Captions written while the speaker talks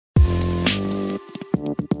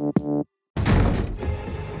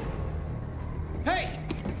Hey!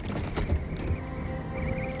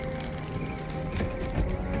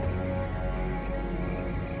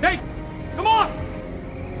 Hey! Come on!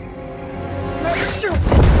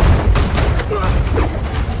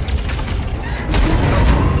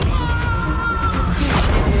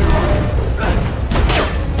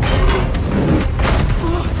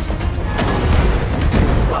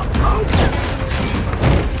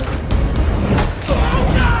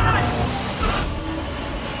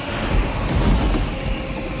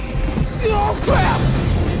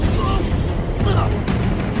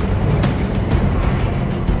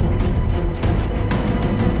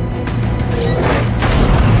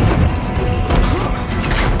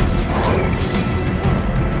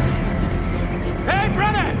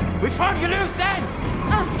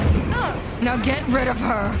 Now get rid of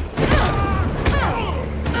her.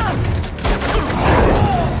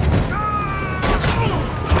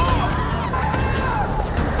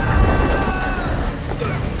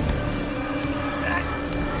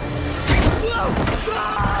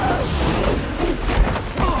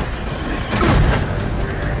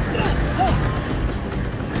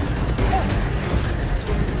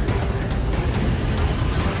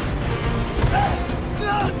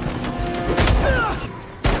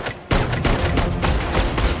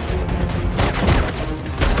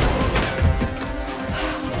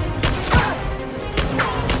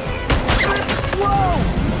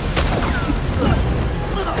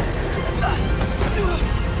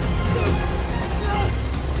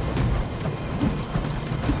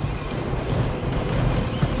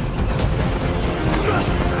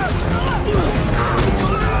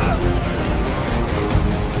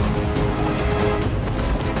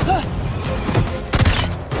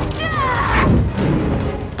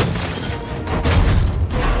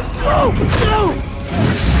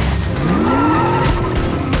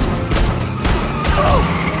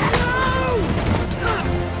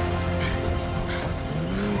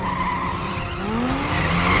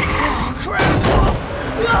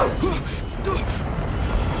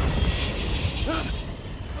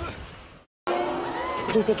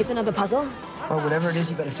 Do you think it's another puzzle? Well, whatever it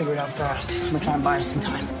is, you better figure it out fast. I'm gonna try and buy us some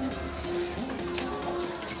time.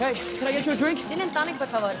 Hey, can I get you a drink? Gin and tonic, por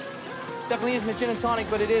favor. It definitely isn't a gin and tonic,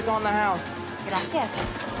 but it is on the house. Gracias.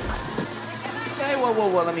 Hey,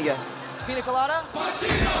 whoa, let me guess. Pina colada?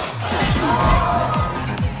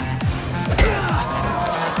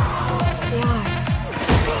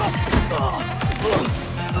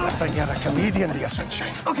 I got a comedian, dear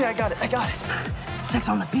sunshine. Okay, I got it. Sex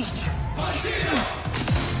on the beach.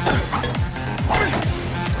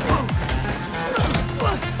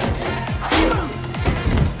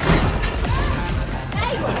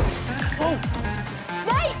 Hey! Oh.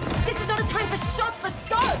 Wait! This is not a time for shots. Let's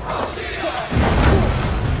go!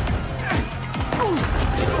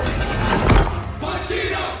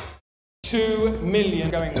 $2 million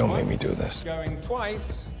going. Don't once, make me do this. Going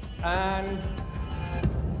twice, and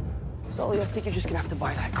Sully, I think you're just gonna have to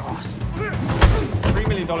buy that cross. $3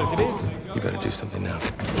 million it is. You better do something now.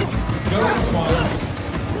 Going twice,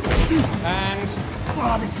 and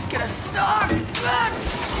Oh, this is gonna suck!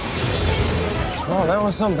 Oh, that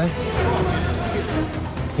was something.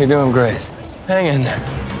 You're doing great. Hang in there.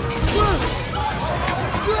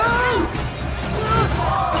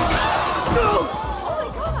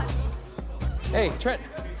 Hey, Trent.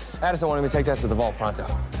 Addison wanted me to take that to the vault pronto.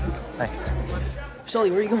 Thanks. Sully,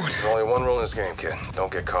 where are you going? There's only one rule in this game, kid.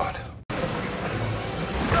 Don't get caught.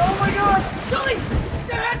 Oh my God! Sully!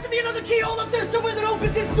 There has to be another keyhole up there somewhere that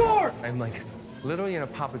opens this door! I'm like literally in a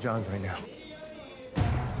Papa John's right now.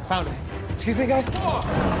 found it. Excuse me, guys?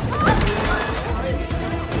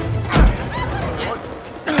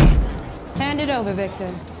 Hand it over,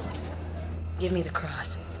 Victor. Give me the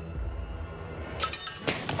cross.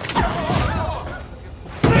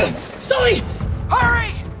 Sully!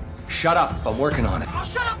 Hurry! Shut up. I'm working on it. Oh,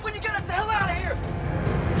 shut up when you get us the hell out of here!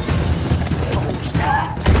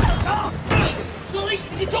 Sully,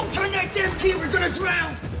 if you don't turn that damn key, we're gonna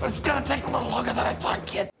drown! But it's gonna take a little longer than I thought,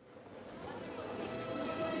 kid.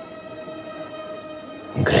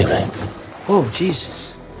 Increíble. Oh,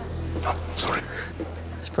 Jesus. Oh, sorry.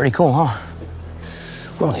 It's pretty cool, huh?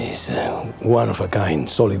 Well, it's one-of-a-kind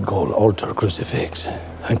solid gold altar crucifix.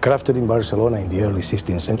 Handcrafted in Barcelona in the early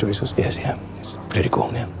 16th century. So yes, yeah. It's pretty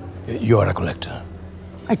cool, yeah. You are a collector.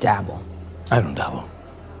 I dabble. I don't dabble.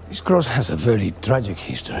 This cross has a very tragic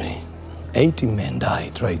history. 80 men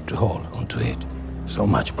died trying to hold onto it. So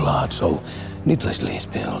much blood, so needlessly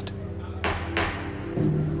spilled.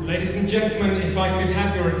 Ladies and gentlemen, if I could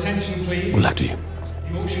have your attention, please. Good luck to you.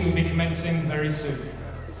 The auction will be commencing very soon.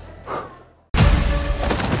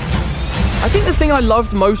 I think the thing I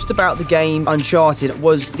loved most about the game Uncharted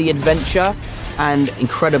was the adventure and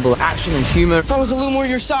incredible action and humor. I was a little more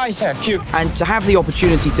your size here, cute. And to have the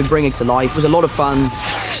opportunity to bring it to life was a lot of fun.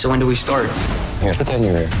 So when do we start? Yeah, pretend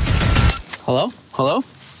you're here. Hello? Hello?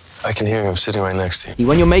 I can hear you. I'm sitting right next to you.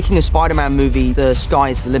 When you're making a Spider-Man movie, the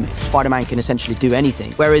sky's the limit. Spider-Man can essentially do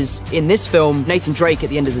anything. Whereas in this film, Nathan Drake, at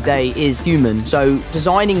the end of the day, is human. So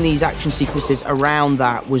designing these action sequences around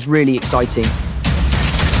that was really exciting.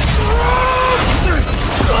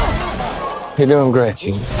 You're doing great.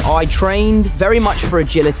 I trained very much for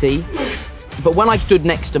agility, but when I stood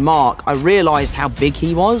next to Mark, I realized how big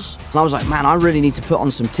he was. And I was like, man, I really need to put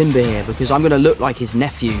on some timber here because I'm going to look like his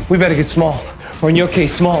nephew. We better get small, or in your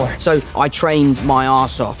case, smaller. So I trained my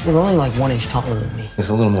ass off. You're only like 1 inch taller than me. It's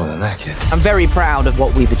a little more than that, kid. I'm very proud of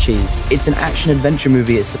what we've achieved. It's an action-adventure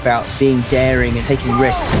movie. It's about being daring and taking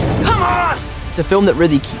risks. Come on! It's a film that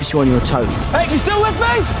really keeps you on your toes. Hey, you still with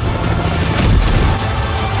me?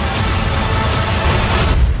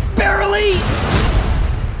 Barely!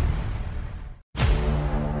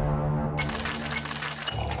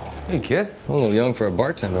 Hey, kid. A little young for a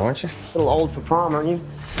bartender, aren't you? A little old for prom, aren't you?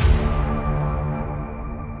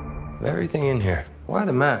 Everything in here. Why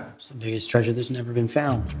the map? It's the biggest treasure that's never been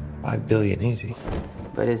found. 5 billion, easy.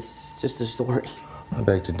 But it's just a story. I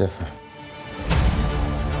beg to differ.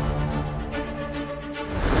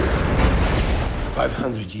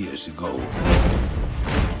 $500 ago,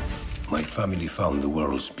 my family found the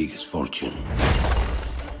world's biggest fortune,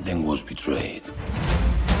 then was betrayed.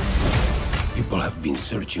 People have been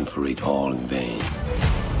searching for it all in vain.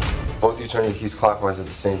 Both you turn your keys clockwise at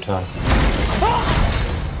the same time.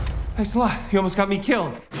 Thanks a lot. You almost got me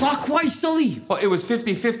killed. Clockwise, Sully! Well, it was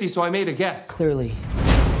 50-50, so I made a guess. Clearly.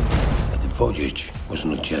 But the voyage was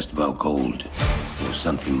not just about gold. It was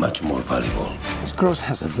something much more valuable. This cross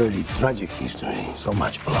has a very tragic history. So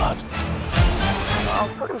much blood.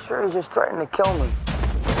 I'm pretty sure he's just threatening to kill me.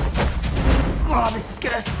 Oh, this is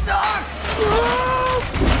gonna suck!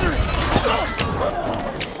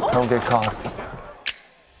 Don't get caught.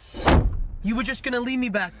 You were just gonna leave me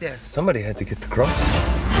back there. Somebody had to get the cross.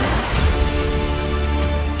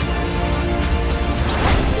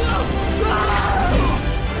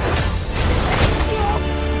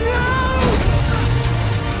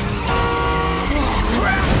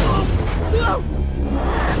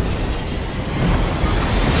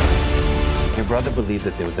 Your brother believed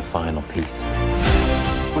that there was a final piece.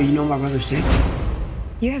 Well, you know my brother's sick.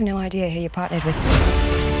 You have no idea who you're partnered with.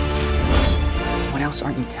 What else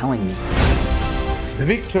aren't you telling me? The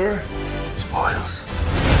victor spoils.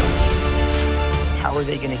 How are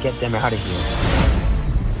they gonna get them out of here?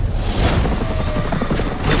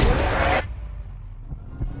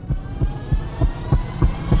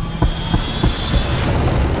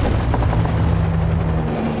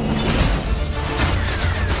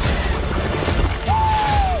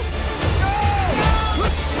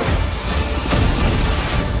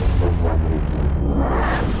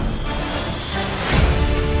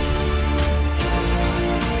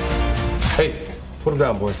 Hey, put them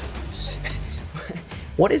down, boys.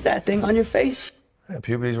 What is that thing on your face? Yeah,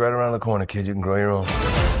 puberty's right around the corner, kid. You can grow your own.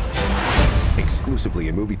 Exclusively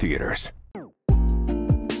in movie theaters.